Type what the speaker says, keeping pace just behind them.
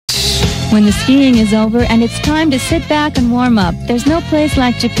When the skiing is over and it's time to sit back and warm up, there's no place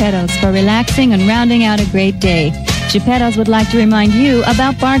like Geppetto's for relaxing and rounding out a great day. Geppetto's would like to remind you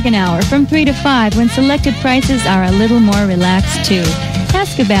about Bargain Hour from 3 to 5 when selected prices are a little more relaxed too.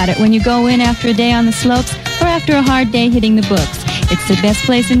 Ask about it when you go in after a day on the slopes or after a hard day hitting the books. It's the best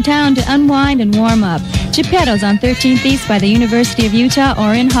place in town to unwind and warm up. Geppetto's on 13th East by the University of Utah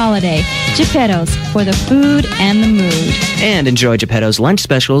or in Holiday. Geppetto's for the food and the mood. And enjoy Geppetto's lunch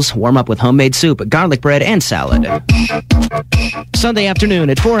specials. Warm up with homemade soup, garlic bread, and salad. Sunday afternoon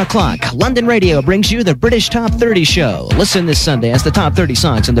at 4 o'clock, London Radio brings you the British Top 30 show. Listen this Sunday as the top 30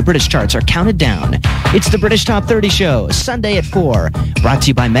 songs in the British charts are counted down. It's the British Top 30 show, Sunday at 4. Brought to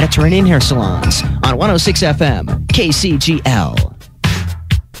you by Mediterranean Hair Salons on 106 FM, KCGL.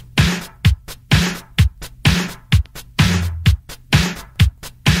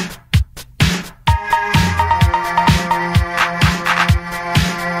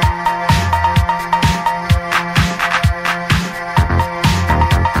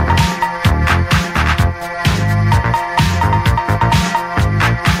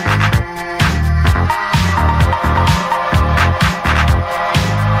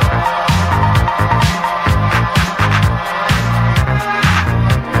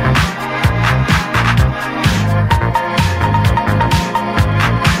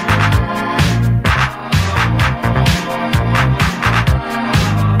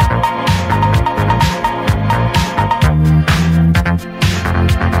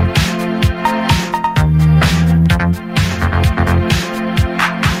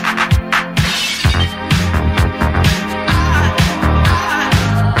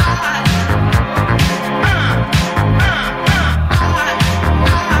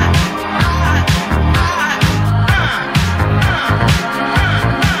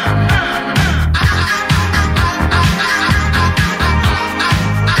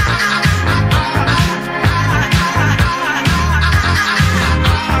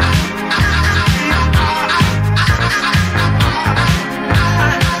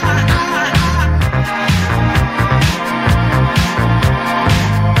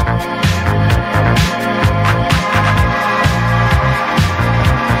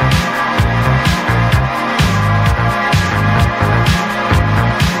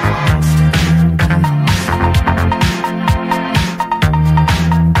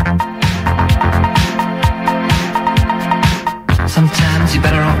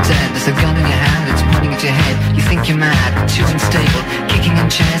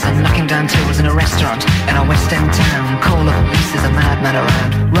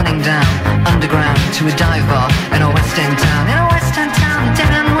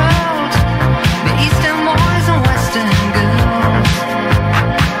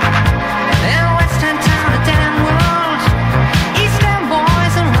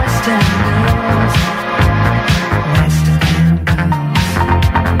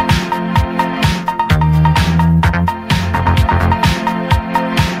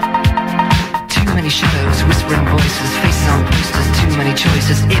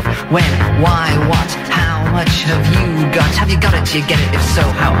 You get it, if so,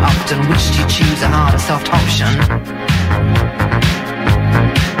 how often? Which do you choose, a hard or soft option?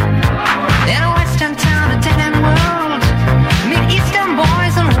 In a western town, a dead-end world, meet eastern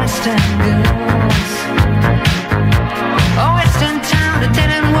boys and western girls. A western town, a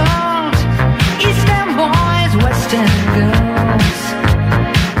dead-end world, eastern boys, western girls.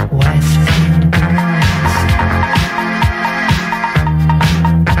 Western girls.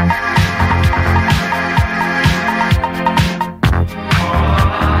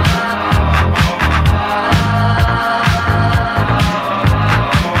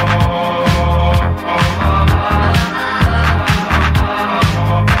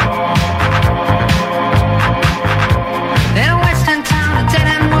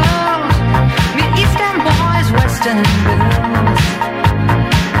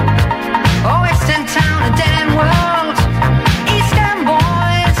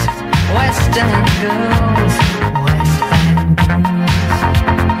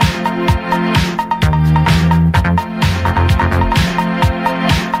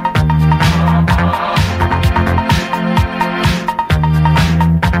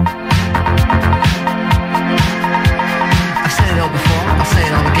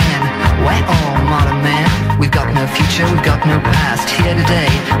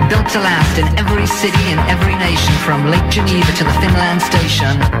 To last in every city and every nation, from Lake Geneva to the Finland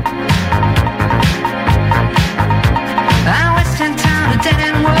station. A western town, a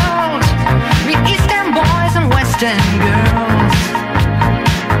dead-end world, meet eastern boys and western girls.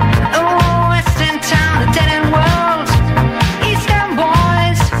 Oh, western town, a dead-end world, eastern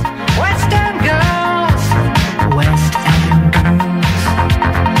boys, western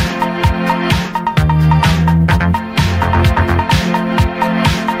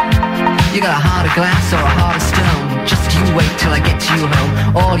of glass or a heart of stone. Just you wait till I get you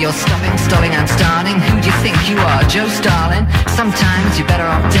home. All your stopping, stalling and starting. Who do you think you are, Joe Starling? Sometimes you're better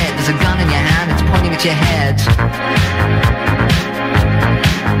off dead. There's a gun in your hand, it's pointing at your head.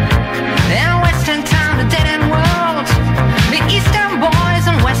 In a western town, a dead-end world, meet eastern boys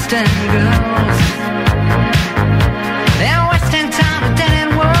and western girls. In a western town, a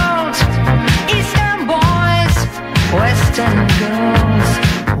dead-end world, eastern boys, western girls,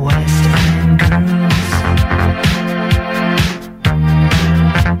 western girls.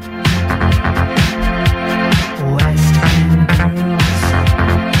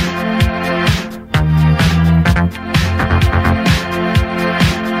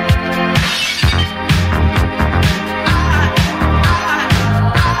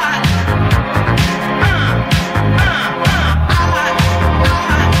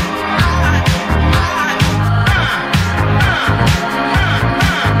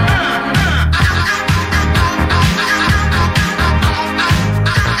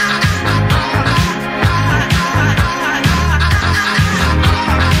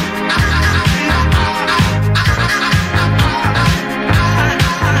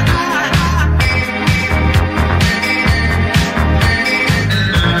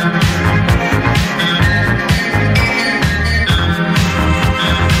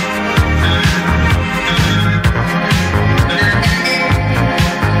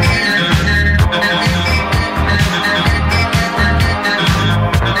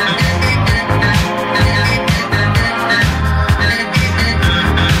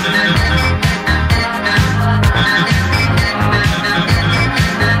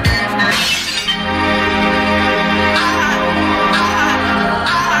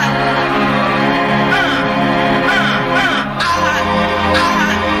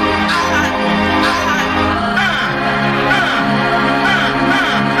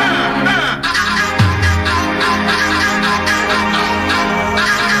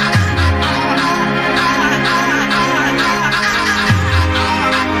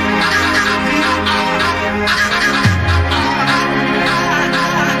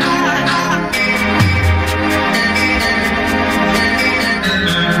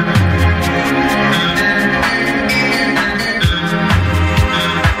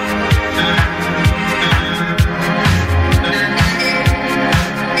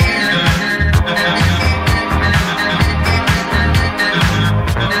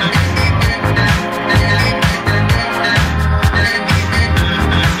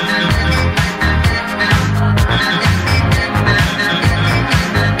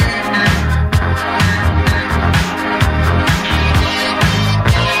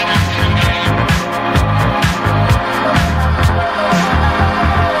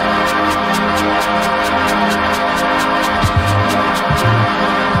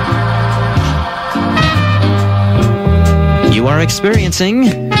 Experiencing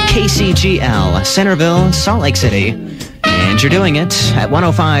KCGL, Centerville, Salt Lake City. And you're doing it at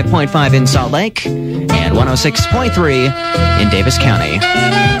 105.5 in Salt Lake and 106.3 in Davis County.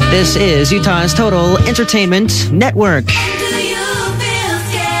 This is Utah's Total Entertainment Network.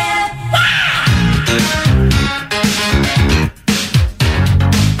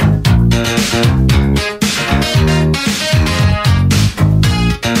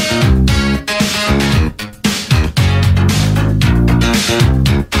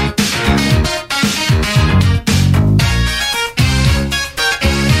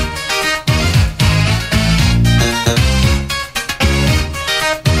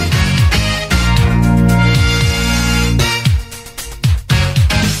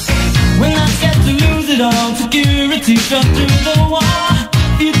 From through the wall,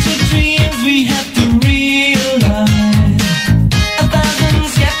 future dreams we have to realize. 1,000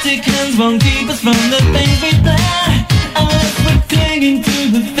 skeptic hands won't keep us from the things we plan, unless we're clinging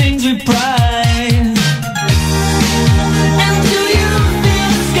to the things we prize. And do you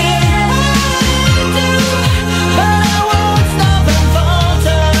feel scared? I do, but I won't stop and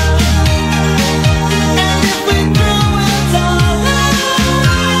falter. And if we throw it all out,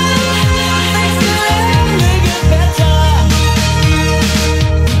 things could only get better.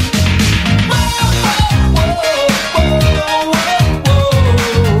 Whoa.